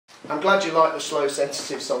I'm glad you like the slow,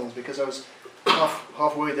 sensitive songs, because I was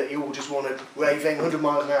half worried that you all just wanted raving 100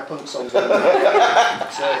 miles an hour punk songs. So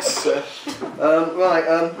it's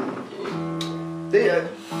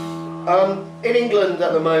in England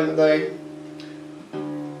at the moment, they,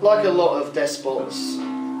 like a lot of despots,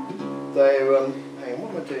 they're hang on,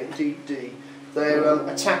 what am I doing? DD. They're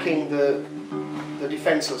attacking the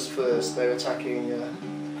defenceless first. They're attacking,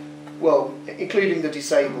 well, including the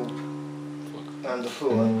disabled and the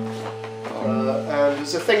poor. And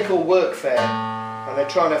there's a thing called workfare, and they're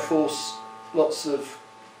trying to force lots of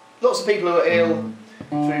people who are ill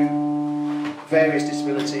through various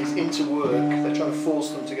disabilities into work. They're trying to force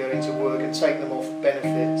them to go into work and take them off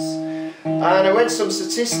benefits. And I read some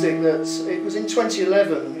statistic that it was in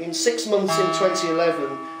 2011, in 6 months in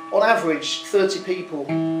 2011, on average 30 people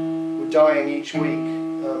were dying each week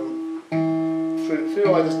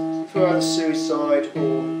through either suicide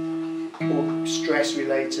or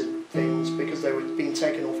stress-related things, because they were being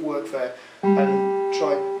taken off workfare and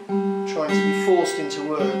trying to be forced into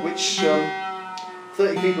work, which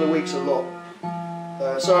 30 people a week's a lot.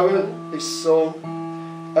 So I wrote this song.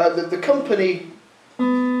 The company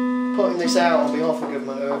putting this out on behalf of the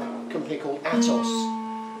government are a company called ATOS,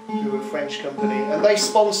 who are a French company, and they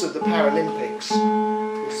sponsored the Paralympics.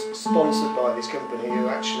 It was sponsored by this company who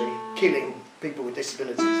are actually killing people with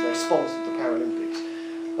disabilities. They sponsored the Paralympics.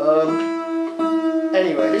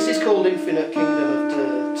 Anyway, this is called Infinite Kingdom of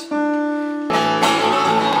Dirt.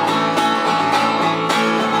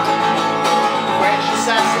 French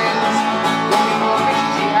assassins looking for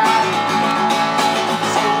riches he had,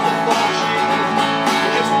 sold the fortune,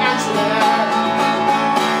 just answer that.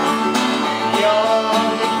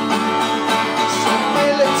 Young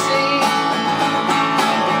stability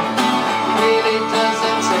really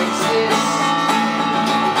doesn't exist.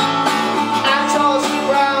 ATOS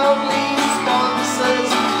proudly sponsors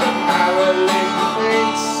the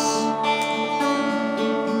Paralympics.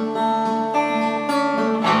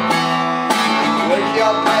 With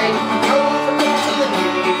your pay, go for to the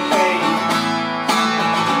new UK.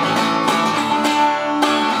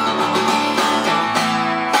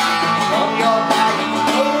 From your back,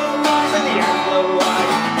 go to the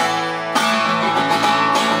Anglo-White.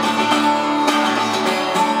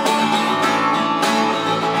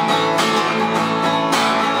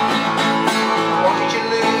 What did you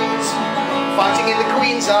lose fighting in the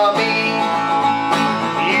Queen's Army?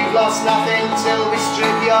 You've lost nothing till we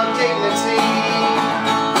strip your dignity.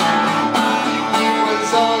 It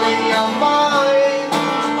was all in your mind.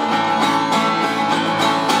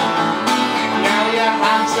 Now your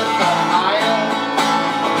hands are for hire.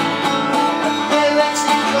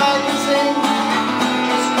 Ability cleansing,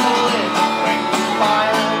 just call it bring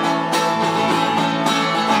fire.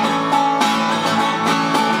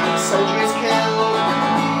 Soldiers killed,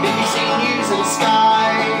 BBC News and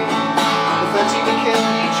Sky. The 30 we kill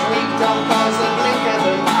each week don't cause a blink of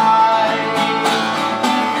an eye.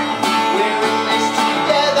 We're in this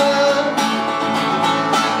together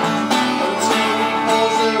until we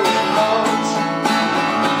pause the remote.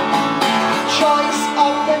 Choice,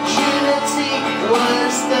 opportunity,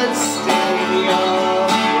 words that still in your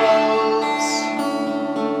throats.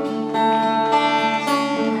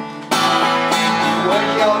 Work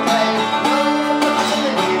your way, no to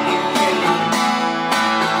the new UK.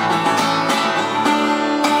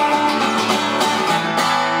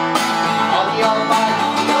 On your back,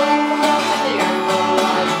 no to the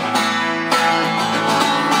Anglo-White.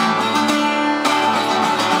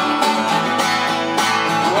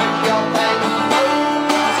 Work your way, no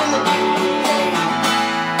to the new UK.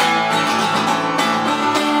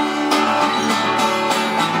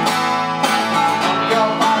 On your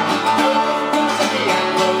back, no to the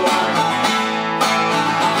Anglo-White.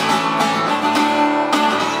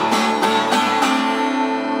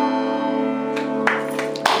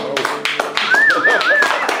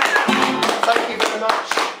 Thank you very much.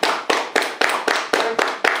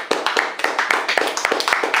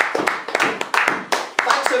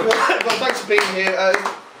 Thanks for being here.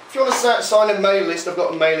 If you want to sign a mail list, I've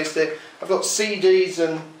got a mail list here. I've got CDs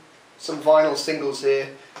and some vinyl singles here.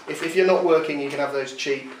 If you're not working, you can have those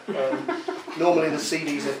cheap. Normally the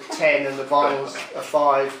CDs are 10 and the vinyls are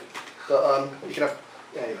 5, but you can have,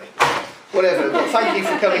 anyway, whatever. But thank you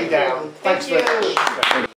for coming down. Thanks very much.